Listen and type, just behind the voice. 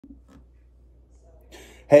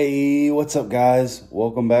Hey, what's up guys?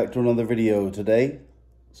 Welcome back to another video. Today,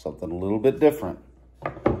 something a little bit different.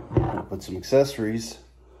 I'll put some accessories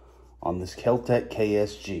on this Kel Tec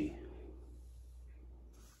KSG.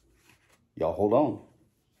 Y'all hold on.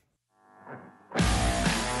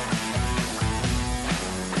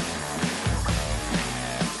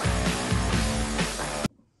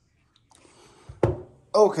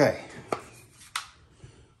 Okay.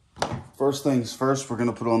 First things first, we're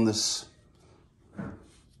gonna put on this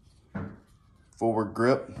forward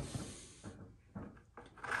grip.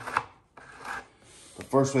 But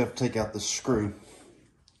first we have to take out this screw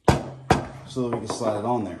so that we can slide it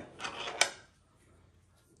on there.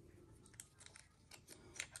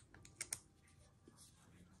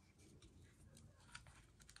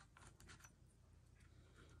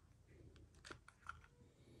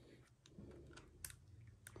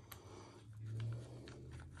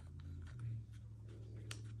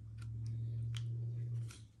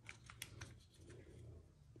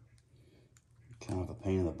 Kind of a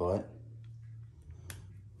pain in the butt.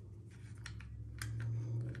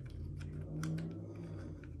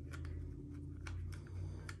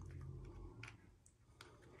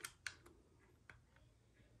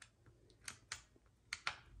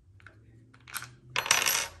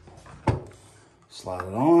 Slide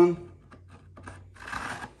it on.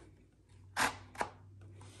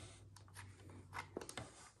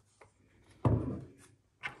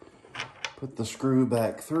 Put the screw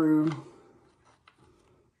back through.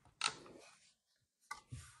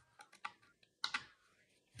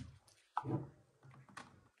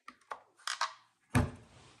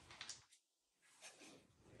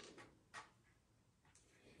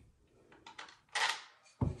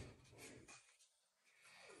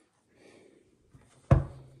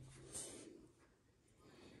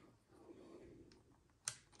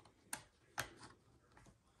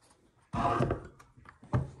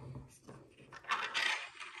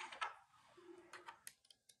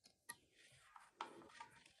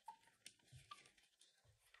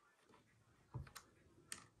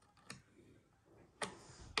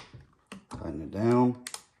 Tighten it down.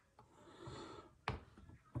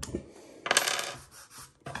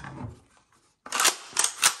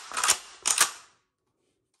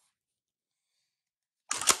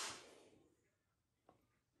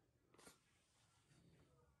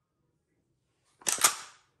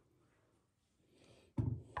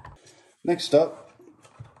 Next up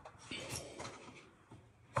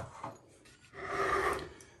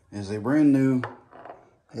is a brand new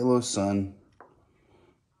Halo Sun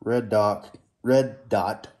red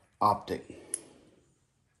dot optic.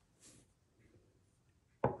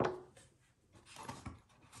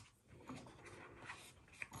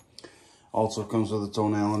 Also comes with its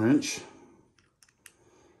own Allen wrench.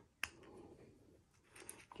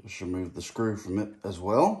 Just remove the screw from it as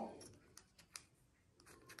well.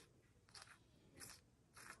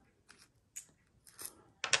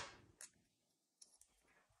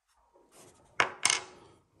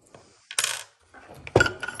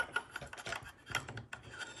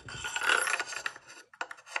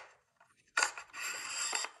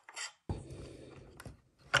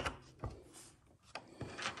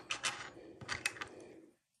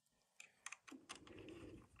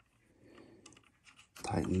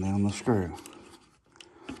 Tighten down the screw.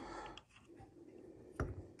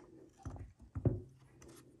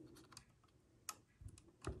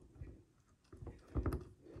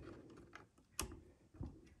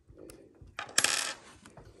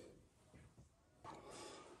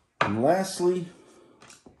 And lastly,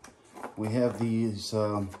 we have these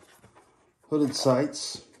hooded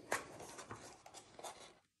sights.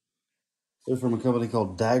 They're from a company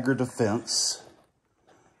called Dagger Defense.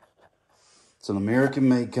 It's an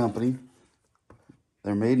American-made company.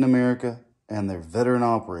 They're made in America, and they're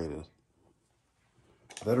veteran-operated,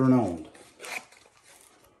 veteran-owned.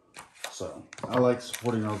 So, I like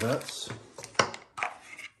supporting our vets.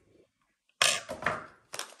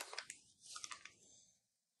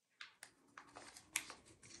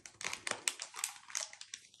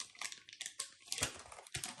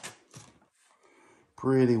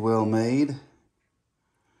 Pretty well made.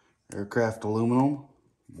 Aircraft aluminum.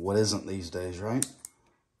 What isn't these days, right?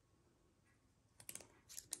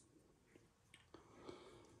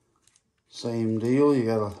 Same deal, you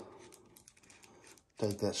gotta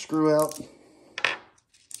take that screw out.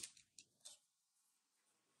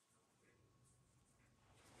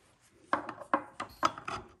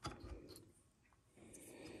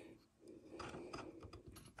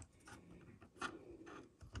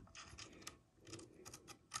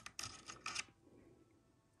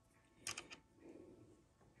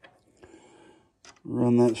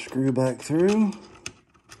 Run that screw back through.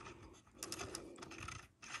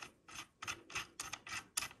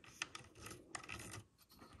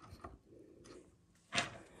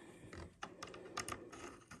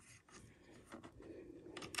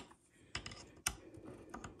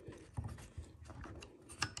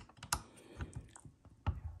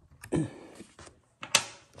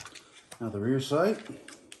 Now the rear sight.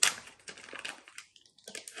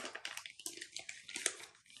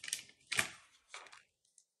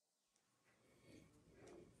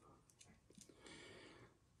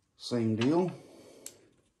 Same deal.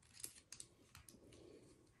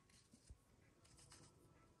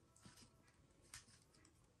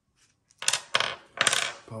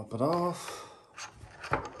 Pop it off.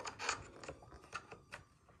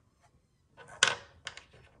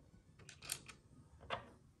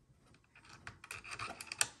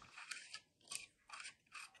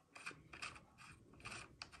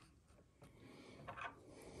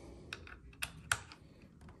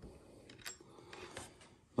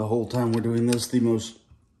 The whole time we're doing this, the most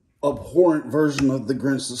abhorrent version of The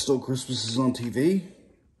Grinch That Stole Christmas is on TV.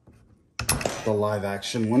 The live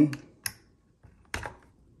action one.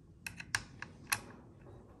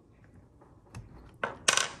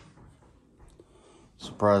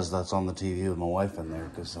 Surprised that's on the TV with my wife in there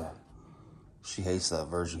because she hates that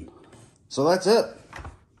version. So that's it.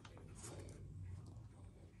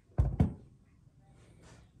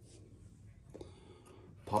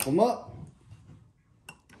 Pop them up.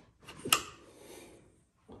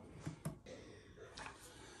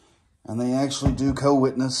 And they actually do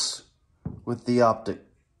co-witness with the optic,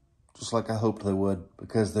 just like I hoped they would,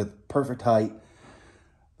 because they're perfect height.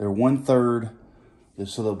 They're 1/3,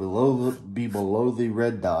 so they'll be below the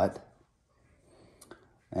red dot.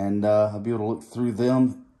 And I'll be able to look through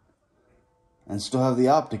them and still have the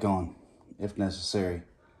optic on, if necessary.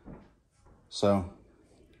 So,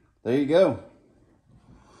 there you go.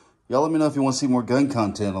 Y'all let me know if you want to see more gun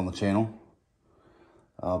content on the channel.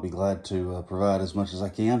 I'll be glad to provide as much as I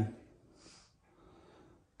can.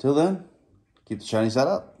 Till then, keep the shiny side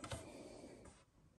up.